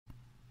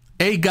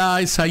Hey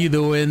guys, how you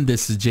doing?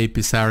 This is JP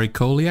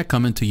Saricolia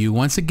coming to you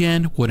once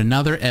again with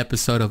another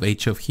episode of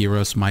Age of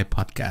Heroes, my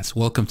podcast.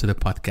 Welcome to the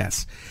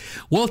podcast.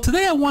 Well,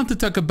 today I want to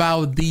talk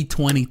about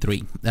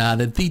D23,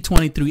 the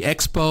D23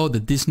 Expo, the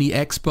Disney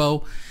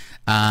Expo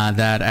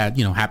that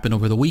happened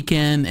over the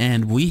weekend,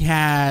 and we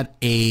had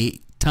a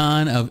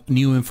ton of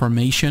new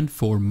information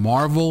for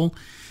Marvel,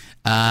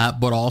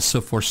 but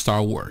also for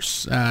Star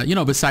Wars.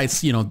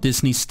 Besides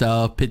Disney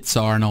stuff,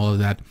 Pixar, and all of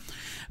that.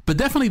 But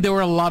definitely there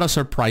were a lot of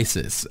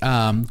surprises.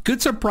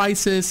 Good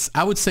surprises.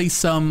 I would say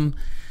some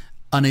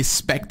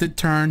unexpected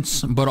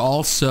turns, but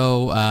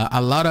also a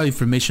lot of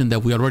information that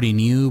we already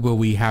knew, but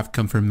we have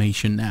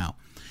confirmation now,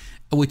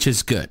 which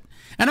is good.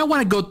 And I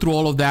want to go through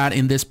all of that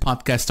in this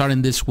podcast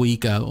starting this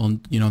week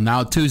on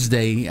now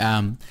Tuesday.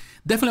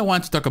 Definitely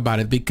want to talk about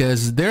it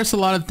because there's a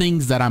lot of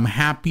things that I'm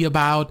happy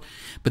about,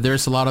 but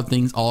there's a lot of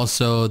things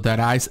also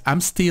that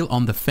I'm still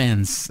on the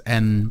fence.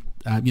 And,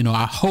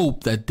 I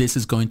hope that this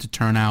is going to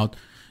turn out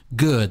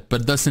good,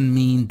 but doesn't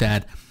mean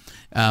that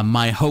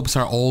my hopes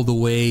are all the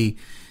way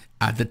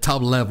at the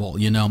top level.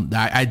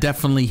 I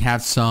definitely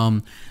have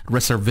some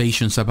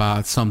reservations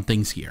about some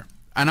things here,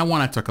 and I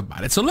want to talk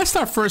about it. So let's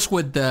start first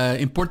with the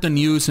important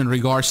news in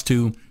regards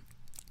to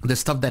the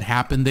stuff that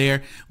happened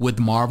there with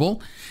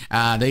Marvel.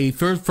 They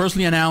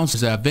firstly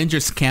announced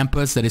Avengers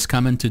Campus that is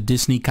coming to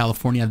Disney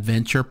California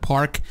Adventure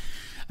Park.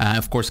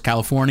 Of course,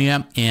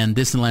 California and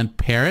Disneyland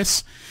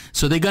Paris.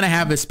 So they're going to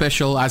have a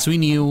special, as we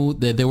knew,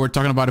 that they were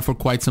talking about it for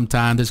quite some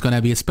time. There's going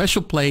to be a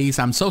special place.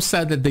 I'm so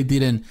sad that they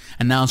didn't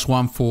announce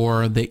one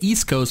for the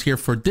East Coast here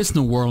for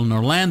Disney World in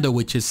Orlando,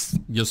 which is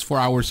just 4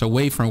 hours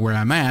away from where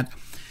I'm at.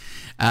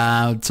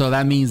 So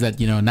that means that,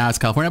 now it's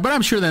California. But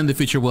I'm sure that in the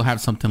future we'll have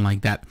something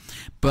like that.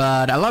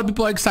 But a lot of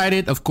people are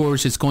excited. Of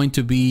course, it's going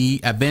to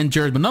be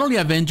Avengers. But not only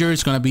Avengers,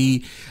 it's going to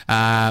be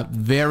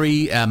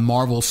very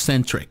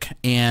Marvel-centric.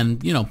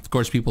 And, of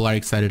course, people are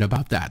excited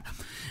about that.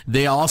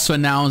 They also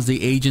announced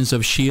the Agents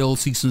of S.H.I.E.L.D.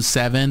 Season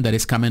 7 that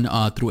is coming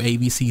through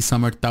ABC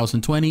Summer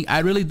 2020. I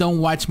really don't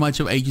watch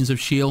much of Agents of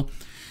S.H.I.E.L.D.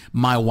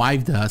 My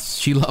wife does.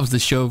 She loves the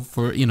show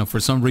for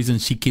some reason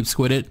she keeps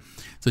with it.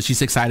 So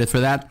she's excited for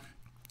that.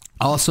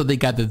 Also, they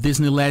got the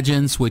Disney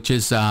Legends, which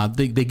is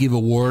they give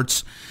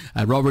awards.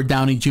 Robert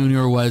Downey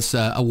Jr. was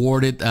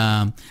awarded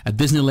a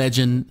Disney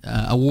Legend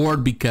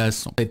award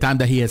because the time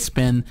that he had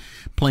spent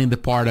playing the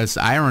part as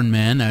Iron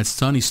Man, as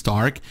Tony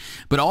Stark.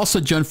 But also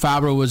Jon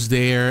Favreau was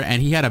there,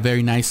 and he had a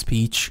very nice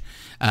speech.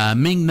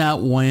 Ming-Na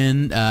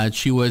Wen,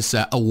 she was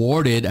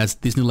awarded as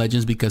Disney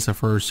Legends because of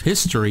her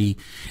history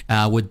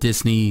with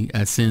Disney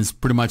since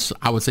pretty much,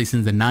 I would say,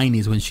 since the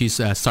 90s when she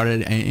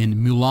started in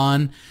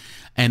Mulan.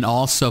 And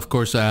also, of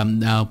course,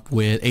 now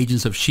with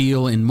Agents of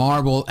S.H.I.E.L.D. in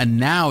Marvel. And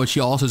now she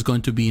also is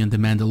going to be in The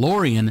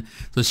Mandalorian.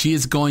 So she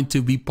is going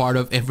to be part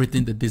of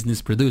everything that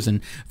Disney's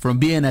producing. From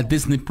being a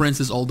Disney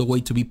princess all the way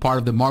to be part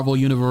of the Marvel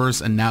Universe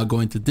and now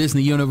going to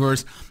Disney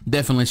Universe.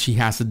 Definitely she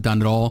has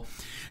done it all.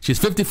 She's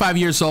 55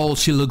 years old.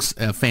 She looks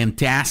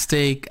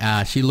fantastic.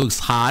 She looks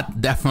hot.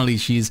 Definitely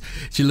she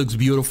looks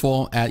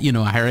beautiful. At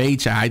her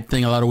age, I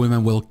think a lot of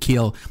women will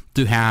kill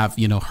to have,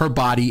 her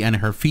body and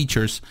her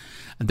features.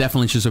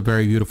 Definitely, she's a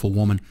very beautiful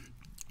woman.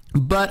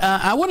 But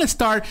I want to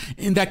start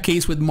in that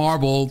case with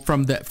Marvel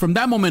from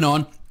that moment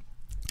on.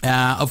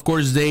 Of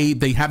course,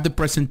 they have the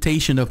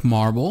presentation of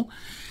Marvel,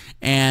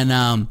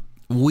 and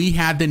we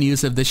had the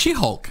news of the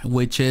She-Hulk,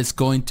 which is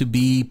going to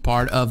be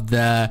part of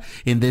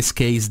in this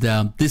case,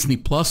 the Disney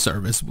Plus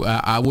service,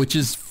 which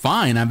is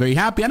fine. I'm very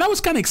happy. And I was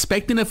kind of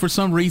expecting it for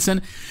some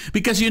reason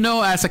because,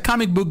 as a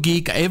comic book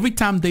geek, every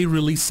time they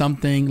release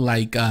something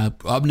like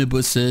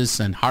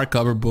omnibuses and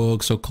hardcover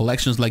books or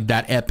collections like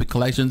that, epic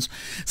collections,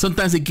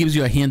 sometimes it gives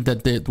you a hint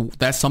that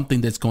that's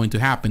something that's going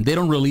to happen. They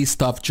don't release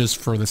stuff just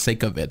for the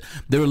sake of it.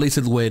 They release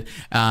it with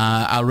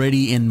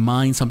already in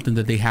mind something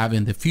that they have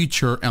in the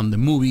future on the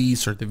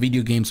movies or the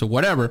video games or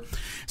whatever.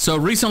 So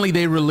recently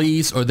they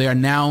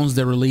announced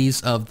the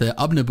release of the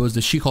omnibus,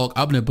 the She-Hulk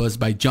omnibus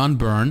by John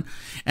Byrne,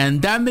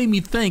 and that made me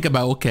think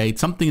about, okay,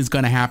 something is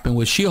going to happen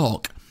with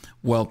She-Hulk.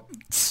 Well,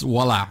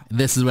 voila,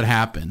 this is what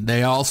happened.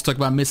 They also talked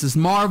about Mrs.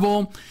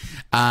 Marvel.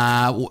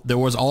 There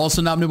was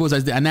also an omnibus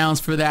as they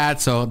announced for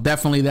that, so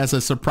definitely that's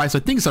a surprise. I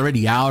think it's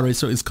already out, or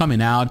it's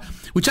coming out,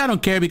 which I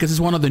don't care because it's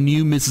one of the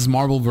new Mrs.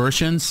 Marvel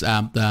versions.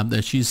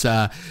 She's,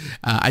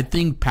 I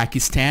think,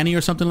 Pakistani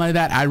or something like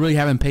that. I really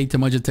haven't paid too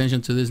much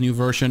attention to this new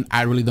version.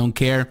 I really don't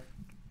care.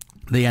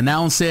 They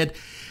announced it.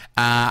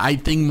 I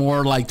think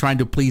more like trying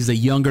to please the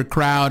younger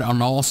crowd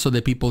and also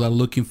the people that are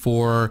looking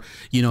for,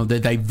 the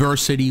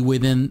diversity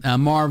within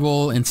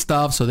Marvel and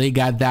stuff. So they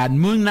got that.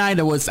 Moon Knight,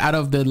 that was out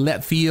of the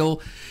left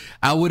field.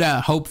 I would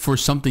hope for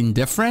something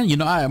different.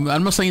 I'm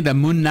not saying that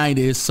Moon Knight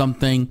is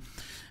something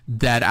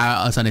that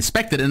was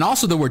unexpected, and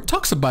also there were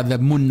talks about that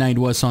Moon Knight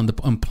was on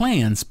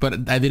plans,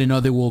 but I didn't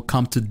know they will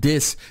come to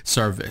this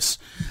service.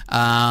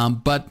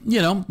 But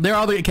there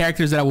are other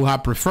characters that I would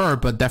have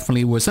preferred, but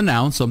definitely was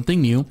announced something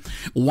new.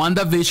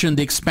 WandaVision,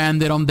 they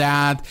expanded on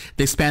that.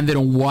 They expanded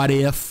on What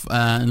If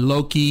and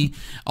Loki.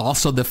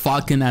 Also the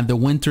Falcon and the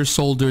Winter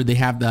Soldier. They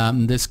have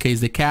in this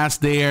case the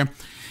cast there.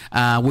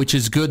 which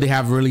is good. They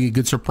have really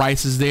good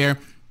surprises there.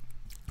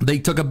 They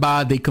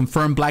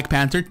confirmed Black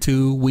Panther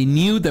 2. We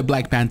knew that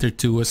Black Panther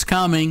 2 was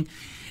coming.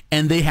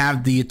 And they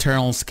have the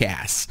Eternals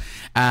cast.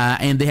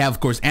 And they have,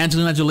 of course,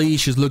 Angelina Jolie.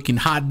 She's looking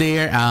hot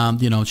there.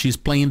 She's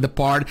playing the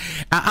part.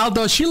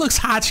 Although she looks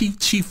hot, she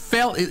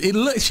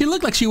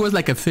looked like she was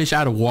like a fish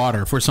out of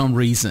water for some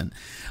reason.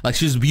 Like,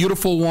 she's a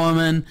beautiful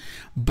woman.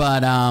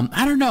 But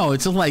I don't know.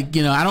 It's just like,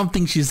 I don't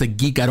think she's a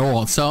geek at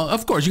all. So,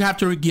 of course, you have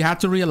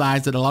to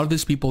realize that a lot of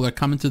these people that are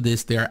coming to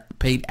this, they're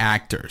paid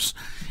actors.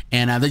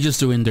 And they're just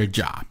doing their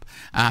job.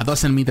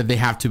 Doesn't mean that they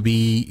have to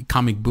be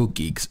comic book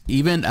geeks.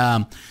 Even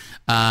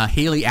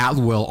Haley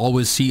Atwell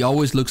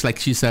always looks like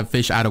she's a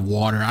fish out of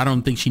water. I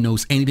don't think she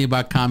knows anything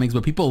about comics,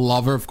 but people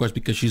love her, of course,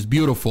 because she's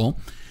beautiful.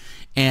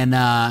 And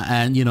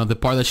the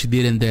part that she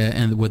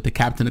did with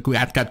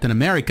Captain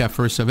America,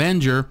 First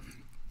Avenger.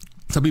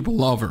 Some people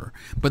love her,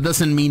 but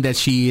doesn't mean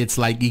that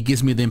it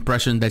gives me the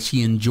impression that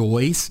she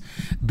enjoys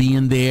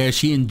being there.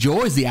 She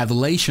enjoys the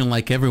adulation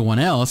like everyone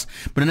else,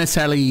 but not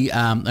necessarily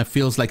it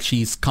feels like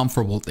she's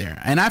comfortable there.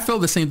 And I feel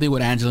the same thing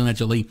with Angelina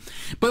Jolie.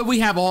 But we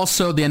have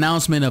also the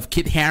announcement of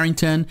Kit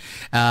Harington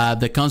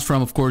that comes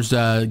from, of course,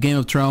 Game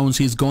of Thrones.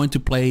 He's going to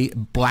play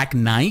Black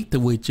Knight,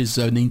 which is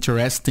an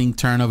interesting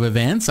turn of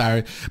events.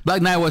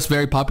 Black Knight was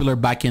very popular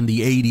back in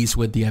the 80s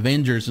with the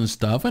Avengers and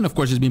stuff, and of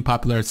course, he's been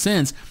popular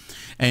since.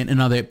 And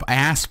in other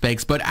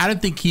aspects, but I don't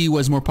think he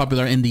was more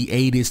popular in the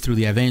 80s through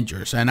the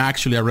Avengers. And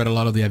actually, I read a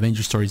lot of the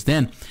Avengers stories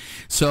then.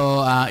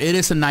 So it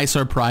is a nice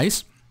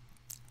surprise.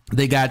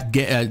 They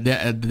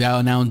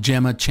announced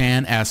Gemma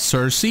Chan as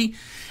Cersei,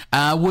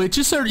 which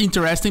is sort of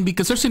interesting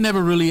because Cersei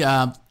never really,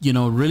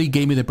 really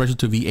gave me the impression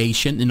to be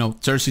Asian.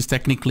 Cersei's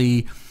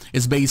technically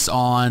is based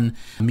on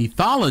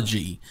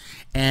mythology.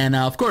 And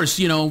of course,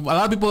 a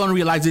lot of people don't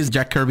realize this.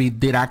 Jack Kirby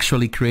did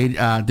actually create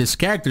these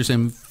characters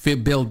and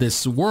build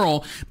this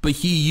world, but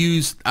he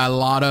used a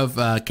lot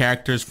of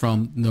characters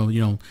from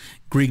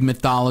Greek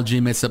mythology,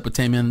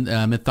 Mesopotamian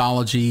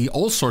mythology,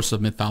 all sorts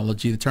of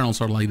mythology, the Eternals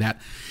sort of like that.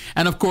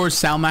 And of course,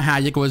 Salma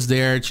Hayek was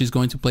there. She's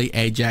going to play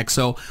Ajax.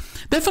 So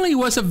definitely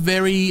was a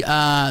very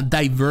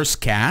diverse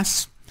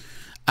cast.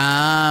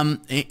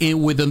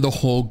 Within the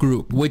whole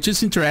group, which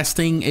is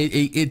interesting.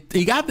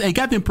 I got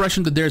the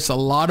impression that there's a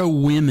lot of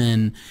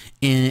women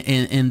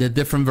in the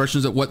different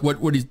versions of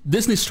what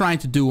Disney's trying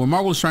to do, or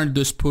Marvel's trying to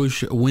do, is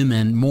push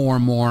women more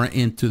and more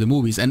into the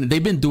movies, and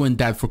they've been doing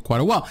that for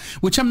quite a while,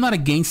 which I'm not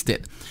against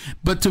it.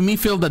 But to me,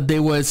 feel that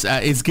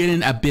it's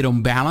getting a bit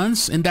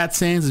unbalanced in that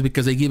sense, is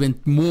because they give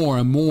it more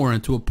and more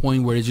to a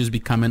point where it's just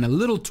becoming a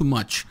little too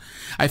much.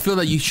 I feel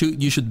that you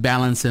should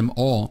balance them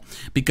all,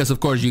 because of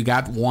course you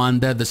got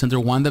Wanda, the center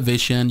of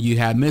WandaVision, you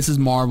have Mrs.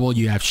 Marvel,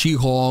 you have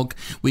She-Hulk,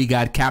 we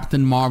got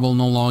Captain Marvel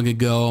not long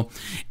ago,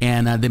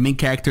 and the main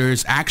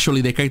characters, actually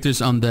the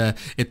characters on the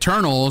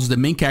Eternals, the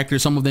main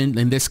characters, some of them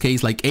in this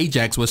case like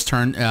Ajax was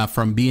turned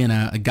from being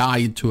a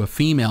guy to a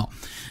female,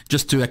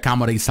 just to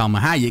accommodate Salma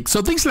Hayek.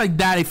 So things like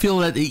that, I feel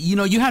that,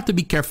 you have to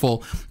be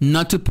careful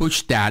not to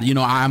push that.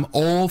 I'm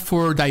all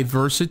for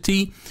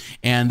diversity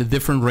and the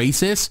different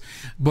races,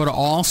 but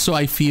also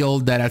I feel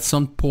that at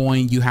some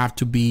point you have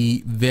to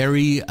be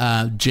very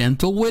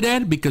gentle with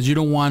it, because you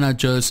don't want to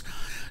just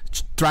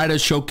try to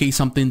showcase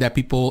something that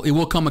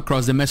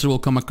the message will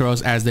come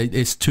across as that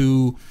it's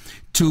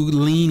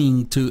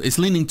leaning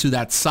to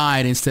that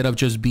side, instead of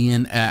just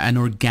being an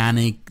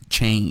organic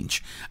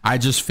change. I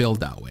just feel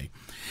that way.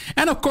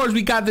 And of course,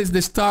 we got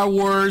the Star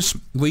Wars.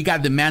 We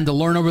got the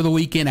Mandalorian over the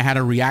weekend. I had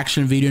a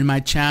reaction video in my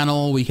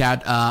channel. We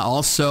had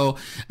also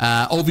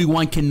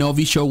Obi-Wan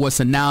Kenobi show was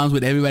announced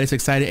with everybody's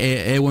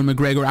excited. Ewan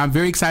McGregor. I'm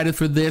very excited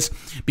for this,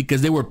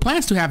 because there were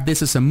plans to have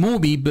this as a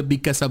movie, but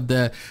because of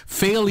the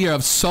failure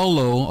of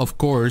Solo, of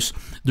course,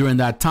 during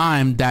that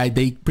time, that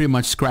they pretty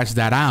much scratched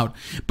that out.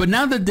 But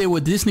now that they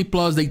were Disney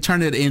Plus, they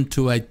turned it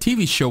into a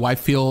TV show. I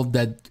feel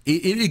that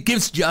it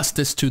gives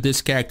justice to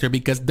this character,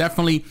 because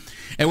definitely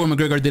Ewan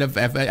McGregor did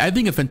I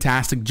think a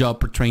fantastic job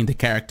portraying the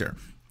character.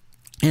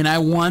 And I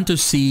want to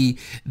see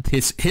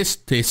his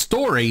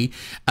story.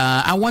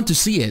 I want to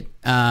see it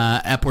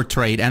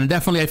portrayed, and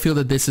definitely I feel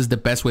that this is the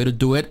best way to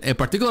do it,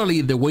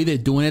 particularly the way they're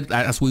doing it,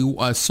 as we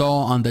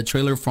saw on the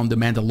trailer from The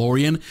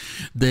Mandalorian,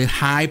 the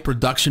high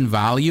production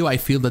value. I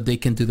feel that they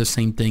can do the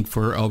same thing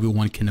for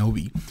Obi-Wan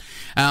Kenobi.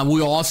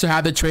 We also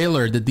have the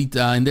trailer,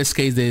 in this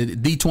case, the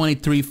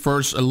D23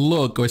 first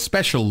look, or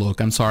special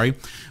look,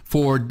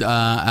 for,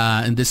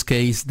 in this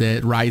case,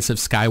 the Rise of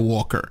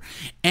Skywalker.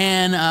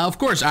 And, of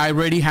course, I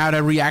already had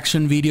a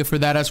reaction video for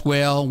that as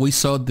well. We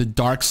saw the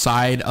dark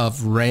side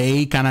of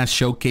Rey, kind of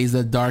showcase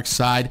the dark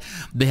side.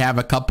 They have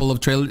a couple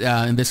of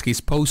in this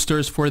case,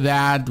 posters for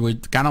that,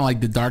 with kind of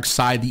like the dark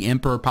side, the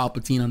Emperor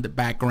Palpatine on the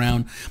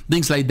background,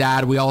 things like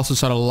that. We also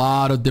saw a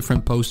lot of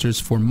different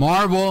posters for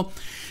Marvel.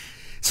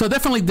 So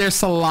definitely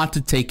there's a lot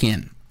to take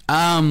in.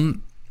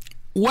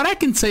 What I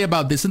can say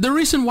about this, and the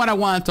reason why I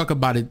want to talk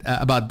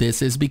about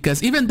this is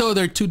because even though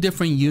they're two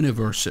different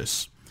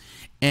universes,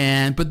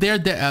 But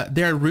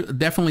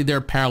definitely there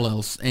are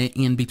parallels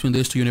in between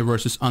those two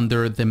universes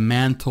under the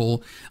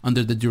mantle,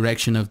 under the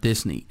direction of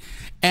Disney.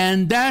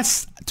 And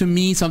that's, to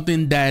me,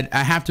 something that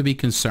I have to be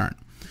concerned.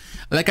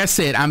 Like I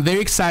said, I'm very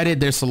excited.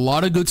 There's a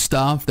lot of good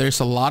stuff. There's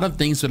a lot of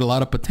things with a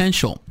lot of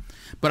potential.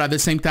 But at the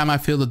same time, I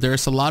feel that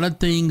there's a lot of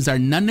things that are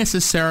not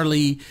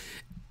necessarily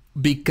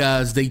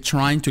because they're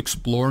trying to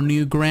explore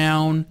new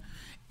ground.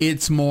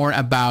 It's more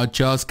about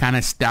just kind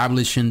of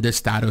establishing the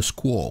status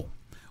quo.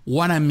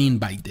 What I mean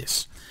by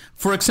this.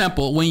 For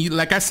example,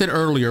 like I said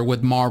earlier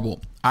with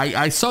Marvel,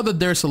 I saw that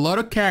there's a lot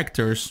of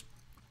characters,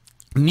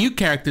 new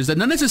characters that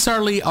not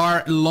necessarily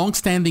are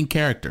long-standing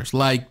characters,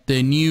 like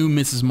the new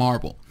Mrs.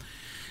 Marvel.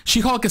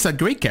 She-Hulk is a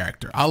great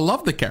character. I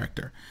love the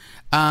character.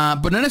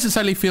 But not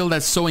necessarily feel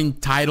that's so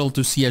entitled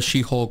to see a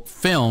She-Hulk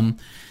film.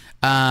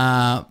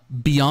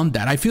 Beyond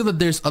that, I feel that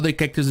there's other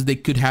characters that they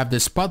could have the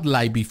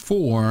spotlight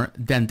before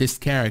than these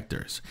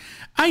characters.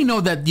 I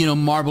know that,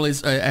 Marvel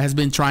has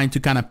been trying to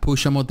kind of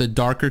push some of the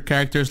darker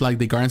characters, like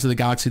the Guardians of the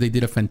Galaxy. They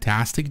did a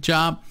fantastic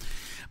job.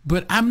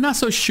 But I'm not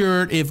so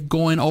sure if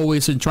going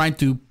always and trying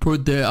to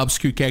put the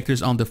obscure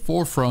characters on the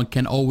forefront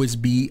can always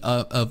be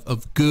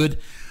of good,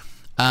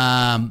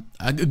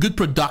 a good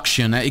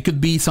production. It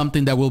could be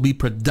something that will be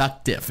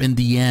productive in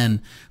the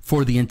end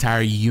for the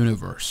entire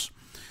universe.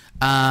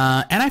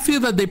 And I feel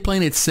that they're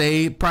playing it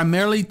safe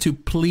primarily to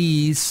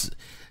please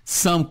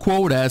some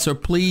quotas or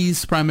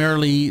please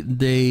primarily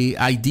the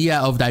idea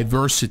of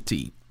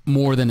diversity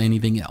more than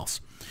anything else.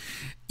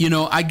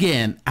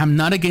 Again, I'm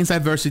not against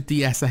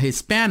diversity. As a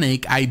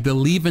Hispanic, I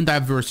believe in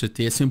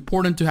diversity. It's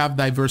important to have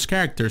diverse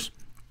characters.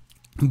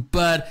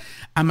 But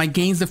I'm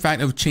against the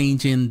fact of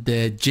changing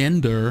the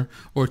gender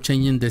or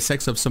changing the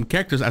sex of some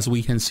characters, as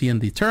we can see in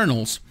the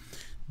Eternals,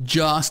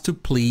 just to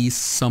please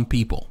some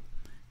people.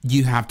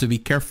 You have to be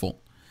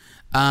careful.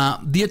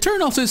 The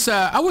Eternals is,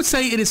 I would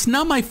say, it is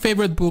not my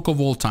favorite book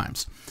of all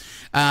times.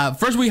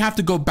 First, we have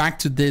to go back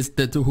to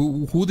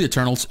who the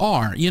Eternals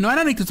are. And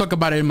I need to talk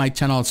about it in my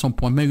channel at some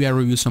point. Maybe I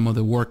review some of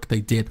the work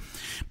they did.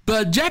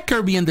 But Jack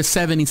Kirby in the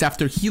 70s,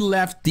 after he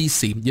left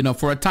DC,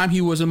 for a time he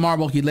was in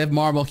Marvel. He left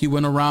Marvel. He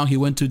went around. He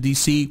went to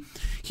DC.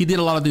 He did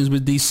a lot of things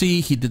with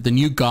DC. He did the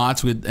New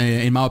Gods, with,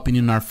 in my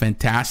opinion, are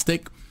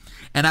fantastic.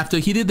 And after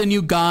he did the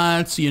New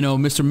Gods,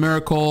 Mr.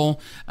 Miracle,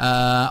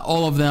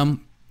 all of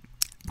them,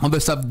 all the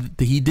stuff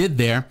that he did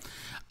there,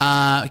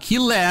 he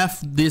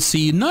left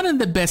DC not in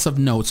the best of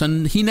notes,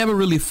 and he never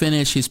really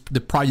finished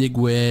the project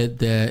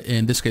with,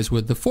 in this case,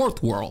 with the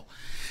Fourth World.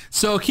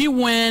 So he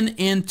went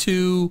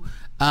into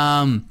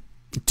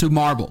to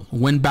Marvel,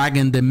 went back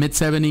in the mid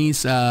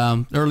 70s,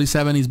 early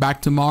 70s,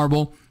 back to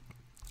Marvel.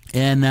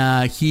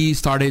 And he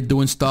started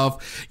doing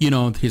stuff,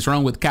 his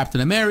run with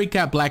Captain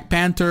America, Black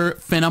Panther,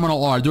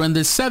 phenomenal art. During the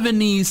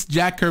 70s,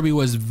 Jack Kirby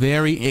was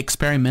very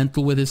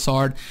experimental with his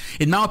art.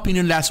 In my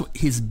opinion, that's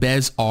his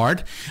best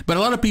art. But a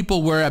lot of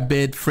people were a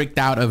bit freaked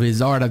out of his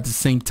art at the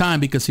same time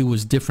because he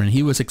was different.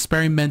 He was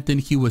experimenting.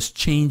 He was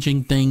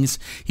changing things.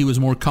 He was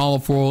more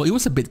colorful. It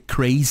was a bit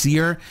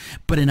crazier,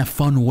 but in a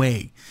fun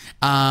way.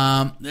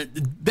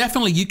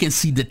 Definitely you can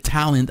see the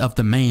talent of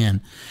the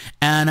man.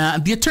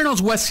 And the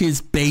Eternals was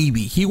his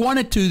baby. He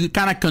wanted to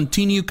kind of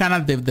continue kind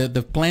of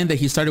the plan that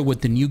he started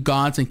with the New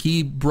Gods, and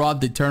he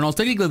brought the Eternals.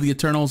 Technically, the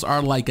Eternals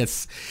are like a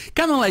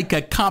kind of like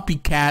a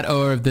copycat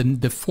of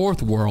the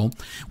Fourth World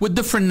with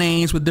different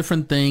names, with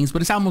different things,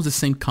 but it's almost the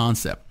same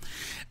concept.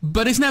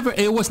 But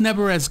it was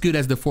never as good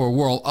as the Fourth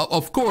World.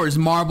 Of course,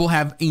 Marvel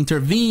have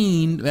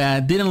intervened,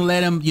 didn't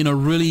let him,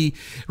 really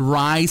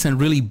rise and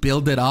really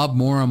build it up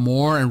more and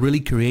more and really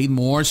create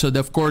more. So,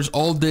 of course,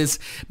 all this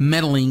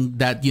meddling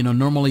that,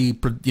 normally,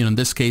 in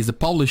this case, the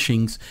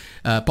publishing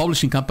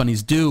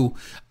companies do,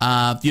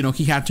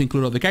 he had to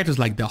include other characters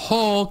like the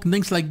Hulk and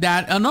things like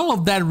that. And all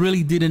of that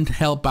really didn't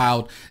help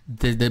out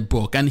the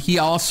book. And he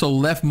also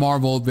left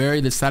Marvel very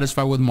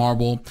dissatisfied with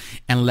Marvel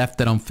and left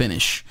it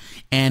unfinished.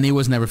 And it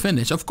was never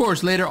finished. Of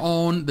course, later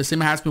on, the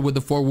same happened with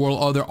the Fourth World.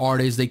 Other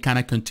artists, they kind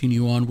of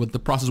continue on with the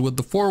process with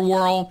the Fourth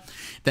World.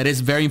 That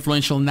is very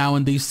influential now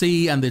in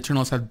DC, and the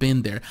Eternals have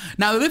been there.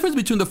 Now, the difference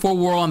between the Fourth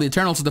World and the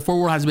Eternals is the Fourth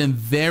World has been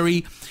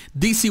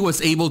DC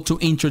was able to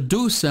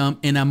introduce them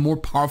in a more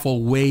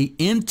powerful way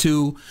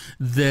into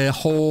the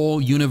whole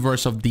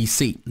universe of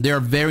DC. They are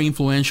very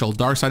influential.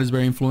 Darkseid is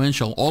very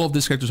influential. All of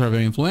these characters are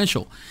very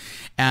influential.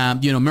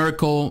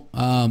 Miracle,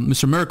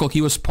 Mr. Miracle,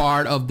 he was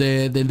part of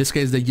in this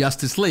case, the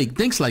Justice League,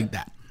 things like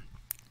that.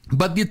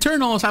 But the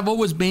Eternals have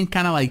always been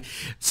kind of like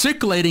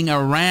circulating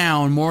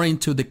around more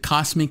into the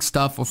cosmic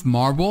stuff of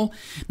Marvel,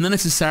 not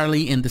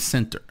necessarily in the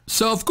center.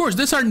 So, of course,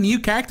 these are new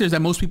characters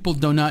that most people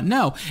do not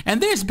know.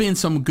 And there's been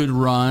some good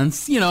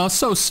runs,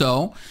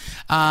 so-so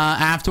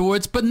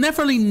afterwards, but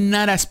definitely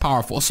not as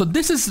powerful. So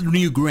this is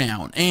new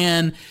ground.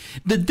 And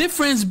the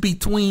difference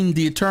between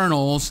the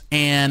Eternals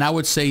and I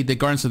would say the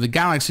Guardians of the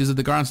Galaxy is that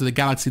the Guardians of the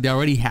Galaxy, they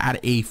already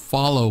had a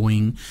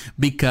following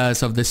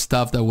because of the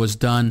stuff that was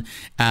done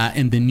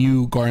in the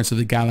new Guardians Guardians of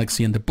the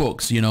Galaxy in the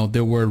books.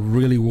 They were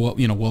really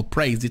well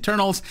praised. The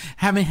Eternals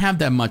haven't had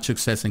that much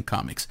success in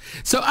comics.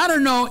 So I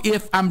don't know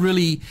if I'm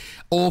really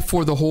all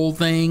for the whole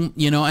thing,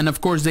 and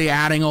of course they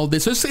adding all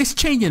this. So it's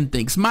changing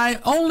things. My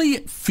only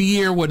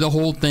fear with the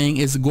whole thing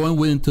is going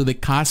into the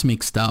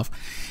cosmic stuff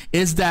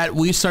is that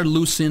we start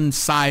losing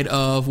sight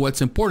of what's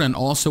important.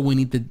 Also, we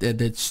need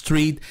the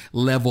street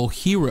level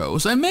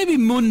heroes, and maybe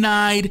Moon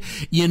Knight,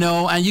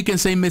 and you can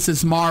say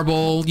Mrs.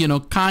 Marvel,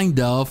 kind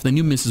of the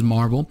new Mrs.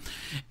 Marvel,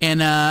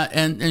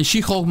 and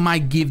She-Hulk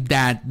might give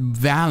that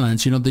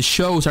balance. The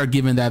shows are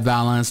giving that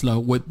balance,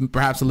 with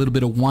perhaps a little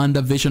bit of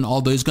WandaVision,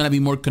 although it's going to be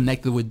more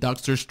connected with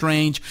Doctor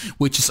Strange,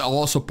 which is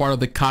also part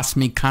of the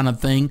cosmic kind of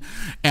thing.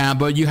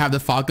 But you have the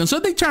Falcon, so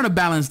they try to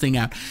balance things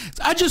out.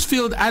 So I just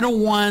feel I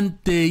don't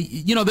want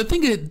the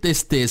thing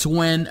is this: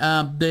 when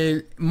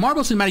the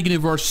Marvel Cinematic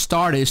Universe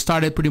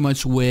started pretty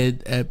much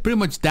with pretty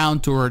much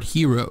down-to-earth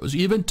heroes.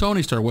 Even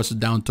Tony Stark was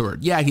down-to-earth.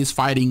 Yeah, he's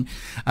fighting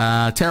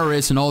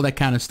terrorists and all that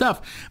kind of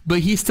stuff,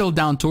 but he's still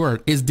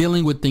down-to-earth. He's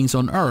dealing with things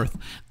on Earth.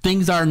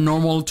 Things are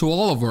normal to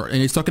all of Earth,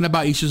 and he's talking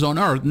about issues on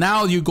Earth.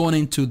 Now you're going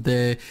into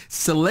the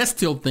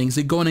celestial things,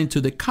 you're going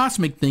into the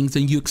cosmic things,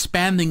 and you're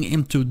expanding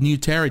into new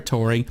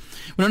territory.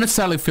 It not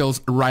necessarily feels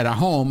right at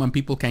home, and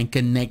people can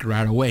connect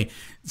right away.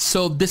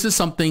 So this is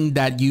something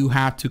that you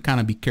have to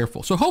kind of be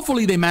careful. So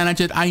hopefully they manage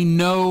it. I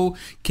know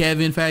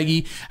Kevin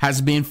Feige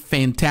has been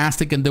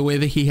fantastic in the way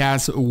that he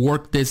has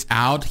worked this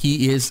out.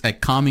 He is a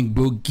comic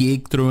book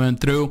geek through and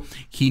through.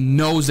 He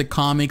knows the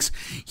comics.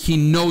 He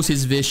knows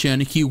his vision.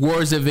 He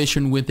works a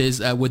vision with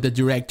the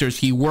directors.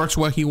 He works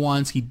what he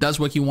wants. He does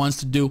what he wants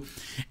to do.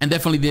 And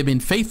definitely they've been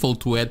faithful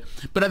to it.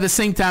 But at the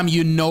same time,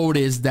 you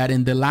notice that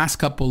in the last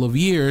couple of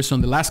years,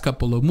 on the last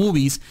couple of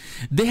movies,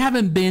 they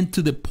haven't been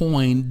to the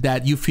point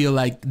that you feel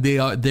like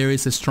there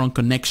is a strong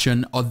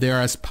connection, or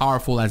they're as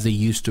powerful as they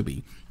used to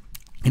be,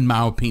 in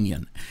my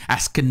opinion,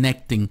 as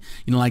connecting,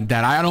 like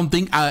that. I don't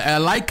think I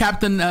like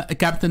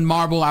Captain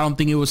Marvel. I don't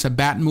think it was a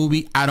bad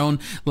movie. I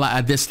don't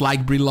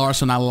dislike Brie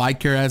Larson. I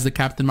like her as the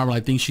Captain Marvel. I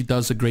think she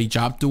does a great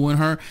job doing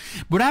her,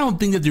 but I don't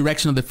think the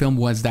direction of the film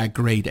was that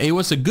great. It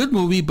was a good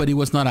movie, but it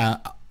was not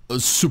a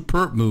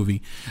superb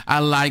movie. I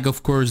like,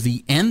 of course,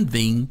 the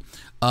ending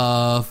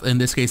of, in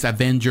this case,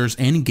 Avengers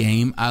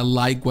Endgame. I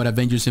like what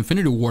Avengers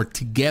Infinity War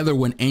together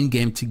when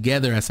Endgame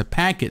together as a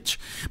package.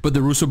 But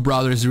the Russo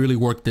brothers really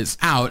worked this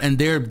out, and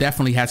there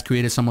definitely has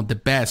created some of the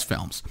best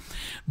films.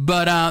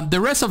 But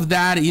the rest of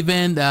that,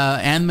 even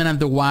Ant-Man and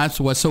the Wasp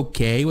was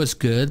okay, was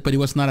good, but it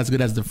was not as good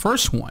as the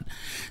first one.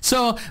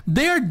 So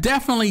there are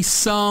definitely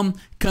some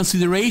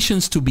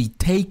considerations to be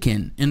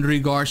taken in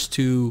regards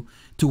to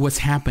what's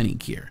happening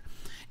here.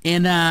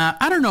 And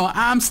I don't know,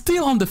 I'm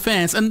still on the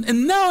fence. And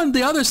now on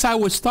the other side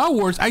with Star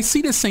Wars, I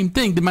see the same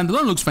thing. The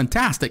Mandalorian looks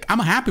fantastic. I'm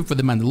happy for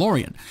the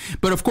Mandalorian.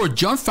 But of course,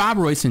 Jon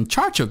Favreau is in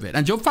charge of it.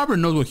 And Jon Favreau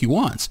knows what he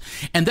wants.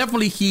 And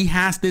definitely he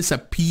has this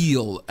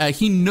appeal.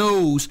 He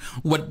knows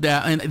what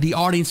the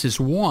audiences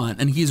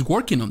want. And he's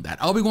working on that.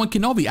 Obi-Wan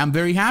Kenobi, I'm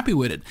very happy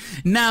with it.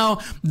 Now,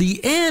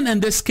 the end in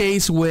this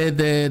case with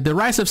the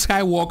Rise of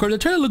Skywalker, the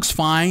trailer looks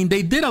fine.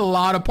 They did a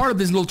lot of part of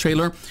this little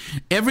trailer.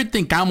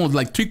 Everything, almost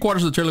like 3/4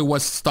 of the trailer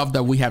was stuff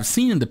that we have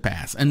seen in the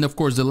past, and of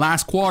course the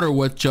last quarter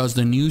was just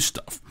the new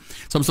stuff,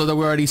 some stuff that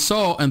we already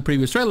saw in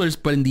previous trailers.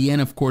 But in the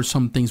end, of course,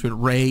 some things with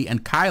Rey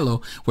and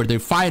Kylo where they're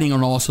fighting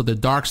on also the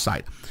dark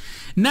side.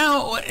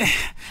 Now,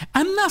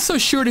 I'm not so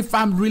sure if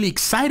I'm really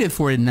excited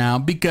for it now,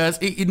 because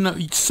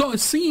so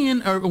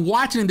seeing or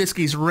watching in this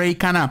case Rey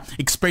kind of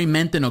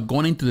experimenting or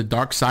going into the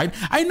dark side,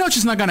 I know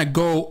she's not gonna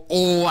go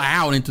all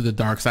out into the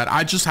dark side.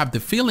 I just have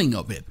the feeling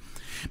of it,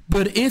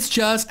 but it's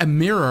just a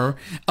mirror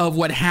of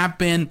what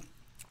happened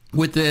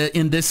with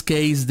in this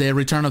case, the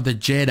Return of the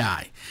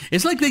Jedi.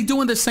 It's like they're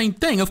doing the same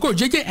thing. Of course,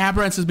 J.J.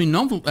 Abrams has been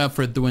known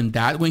for doing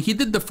that. When he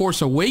did The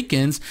Force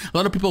Awakens, a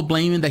lot of people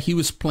blaming that he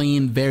was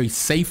playing very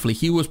safely.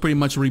 He was pretty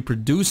much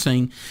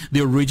reproducing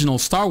the original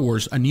Star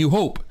Wars, A New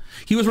Hope.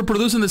 He was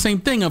reproducing the same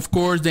thing, of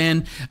course.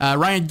 Then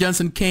Rian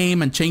Johnson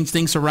came and changed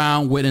things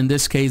around with, in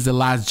this case, The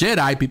Last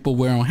Jedi. People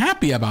were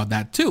unhappy about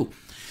that too.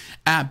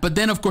 But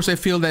then, of course, I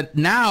feel that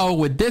now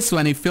with this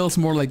one, it feels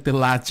more like The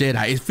Last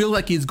Jedi. It feels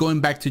like he's going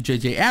back to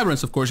J.J.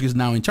 Abrams. Of course, he's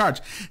now in charge.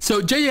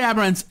 So J.J.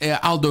 Abrams,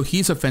 although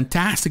he's a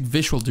fantastic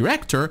visual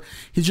director,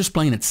 he's just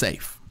playing it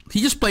safe.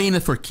 He's just playing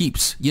it for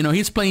keeps.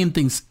 He's playing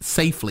things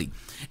safely.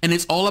 And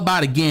it's all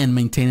about, again,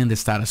 maintaining the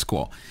status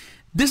quo.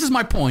 This is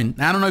my point.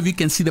 I don't know if you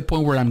can see the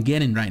point where I'm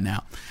getting right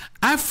now.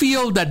 I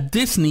feel that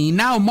Disney,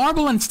 now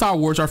Marvel and Star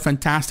Wars are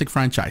fantastic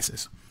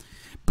franchises.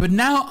 But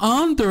now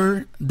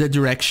under the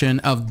direction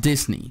of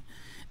Disney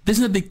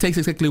dictates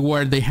exactly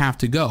where they have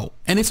to go.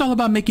 And it's all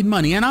about making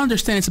money. And I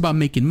understand it's about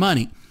making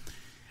money.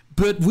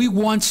 But we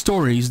want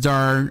stories that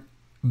are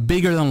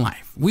bigger than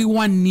life. We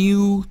want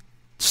new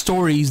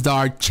stories that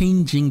are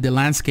changing the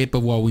landscape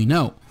of what we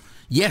know.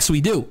 Yes,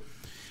 we do.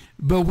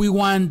 But we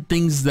want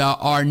things that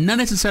are not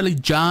necessarily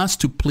just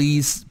to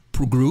please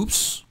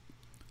groups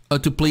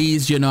to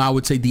please, I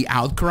would say the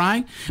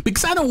outcry,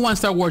 because I don't want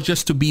Star Wars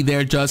just to be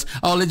there just,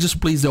 let's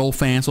just please the old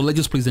fans, or let's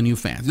just please the new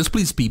fans. Just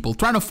please people.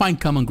 Trying to find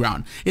common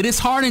ground. It is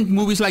hard in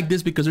movies like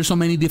this because there's so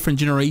many different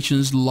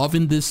generations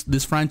loving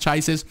this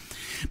franchises,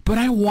 but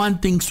I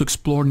want things to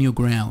explore new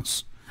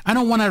grounds. I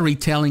don't want a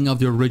retelling of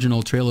the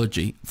original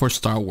trilogy for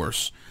Star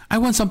Wars. I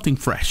want something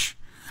fresh.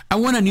 I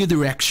want a new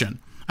direction.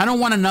 I don't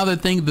want another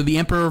thing that the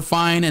Emperor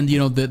find and,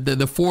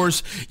 the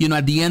Force,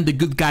 at the end, the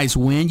good guys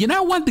win. I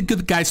want the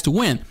good guys to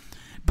win,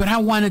 but I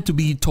want it to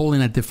be told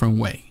in a different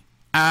way.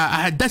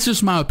 That's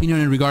just my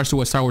opinion in regards to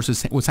what's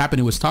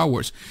happening with Star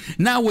Wars.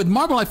 Now, with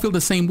Marvel, I feel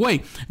the same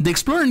way. They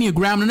explore new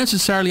ground, not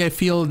necessarily I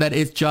feel that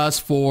it's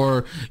just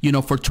for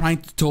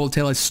trying to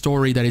tell a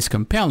story that is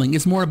compelling.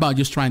 It's more about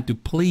just trying to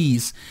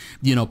please,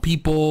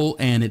 people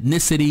and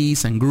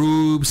ethnicities and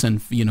groups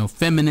and,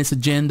 feminist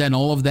agenda and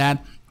all of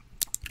that.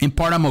 In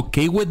part, I'm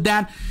okay with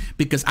that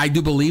because I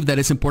do believe that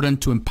it's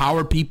important to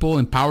empower people,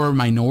 empower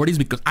minorities,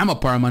 because I'm a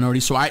part of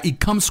minority. So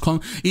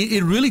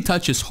it really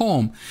touches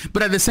home.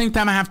 But at the same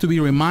time, I have to be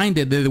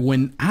reminded that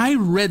when I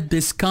read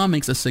these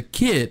comics as a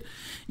kid,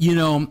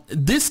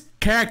 these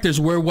characters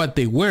were what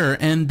they were,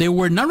 and they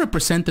were not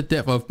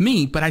representative of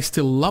me, but I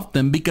still loved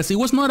them because it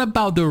was not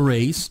about their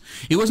race.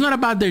 It was not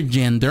about their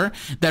gender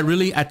that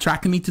really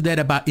attracted me to that.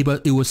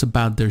 It was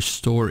about their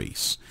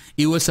stories.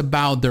 It was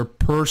about their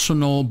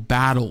personal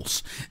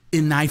battles,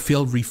 and I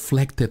feel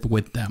reflected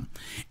with them.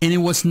 And it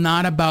was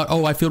not about,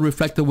 I feel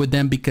reflected with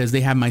them because they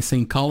have my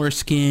same color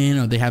skin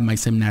or they have my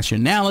same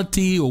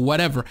nationality or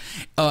whatever.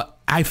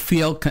 I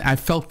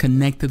felt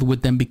connected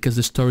with them because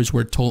the stories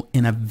were told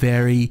in a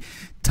very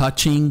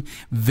touching,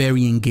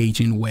 very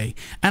engaging way.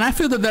 And I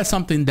feel that that's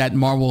something that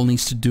Marvel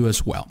needs to do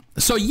as well.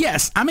 So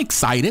yes, I'm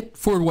excited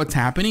for what's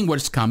happening,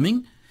 what's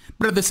coming.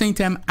 But at the same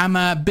time, I'm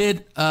a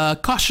bit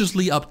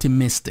cautiously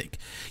optimistic.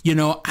 I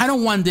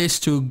don't want this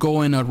to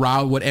go in a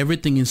route where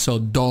everything is so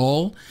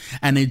dull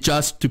and it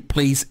just to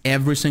please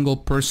every single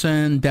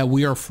person that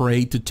we are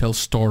afraid to tell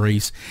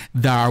stories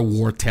that are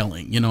worth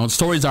telling.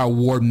 Stories that are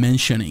worth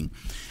mentioning.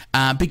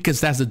 Because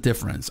that's the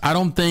difference. I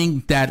don't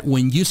think that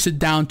when you sit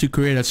down to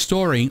create a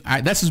story,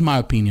 this is my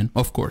opinion,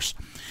 of course.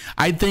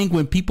 I think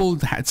when people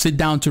sit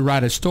down to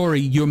write a story,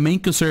 your main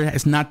concern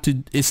is not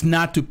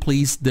to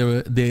please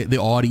the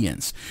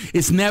audience.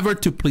 It's never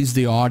to please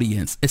the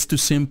audience. It's to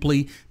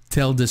simply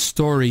tell the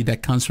story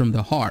that comes from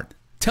the heart.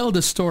 Tell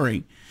the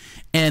story.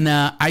 And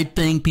I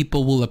think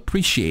people will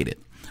appreciate it.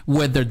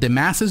 Whether the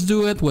masses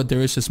do it, whether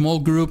it's a small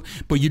group,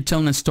 but you're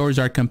telling the stories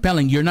are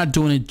compelling. You're not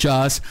doing it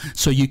just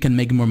so you can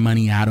make more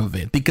money out of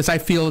it. Because I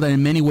feel that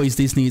in many ways,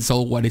 Disney is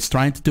all what it's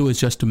trying to do is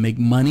just to make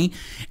money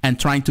and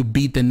trying to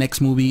beat the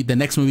next movie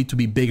to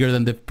be bigger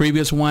than the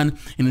previous one.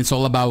 And it's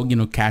all about,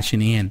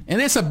 cashing in.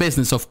 And it's a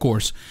business, of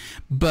course.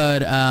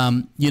 But,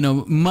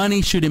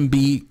 money shouldn't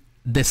be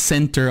the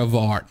center of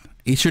art.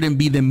 It shouldn't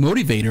be the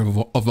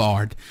motivator of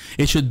art.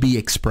 It should be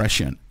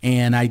expression.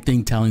 And I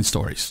think telling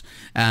stories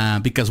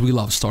because we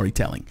love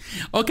storytelling.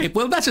 Okay,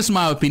 well, that's just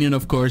my opinion,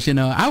 of course.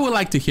 I would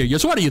like to hear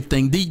yours. What do you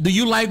think? Do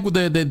you like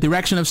the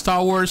direction of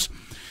Star Wars?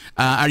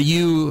 Are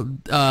you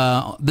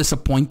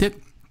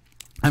disappointed?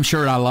 I'm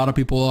sure a lot of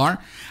people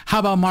are. How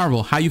about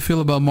Marvel? How you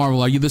feel about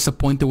Marvel? Are you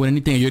disappointed with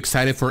anything? Are you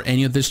excited for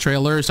any of these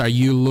trailers? Are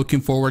you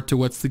looking forward to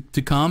what's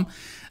to come?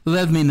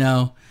 Let me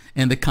know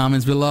in the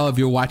comments below. If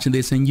you're watching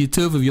this on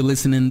YouTube, if you're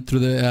listening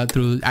through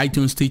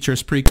iTunes, Stitcher,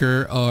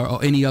 Spreaker,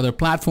 or any other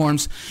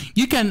platforms,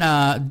 you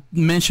can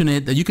mention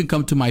it. You can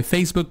come to my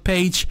Facebook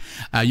page.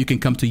 You can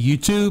come to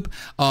YouTube,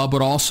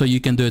 but also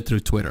you can do it through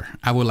Twitter.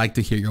 I would like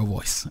to hear your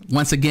voice.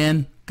 Once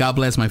again, God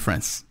bless, my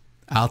friends.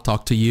 I'll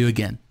talk to you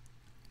again.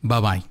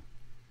 Bye-bye.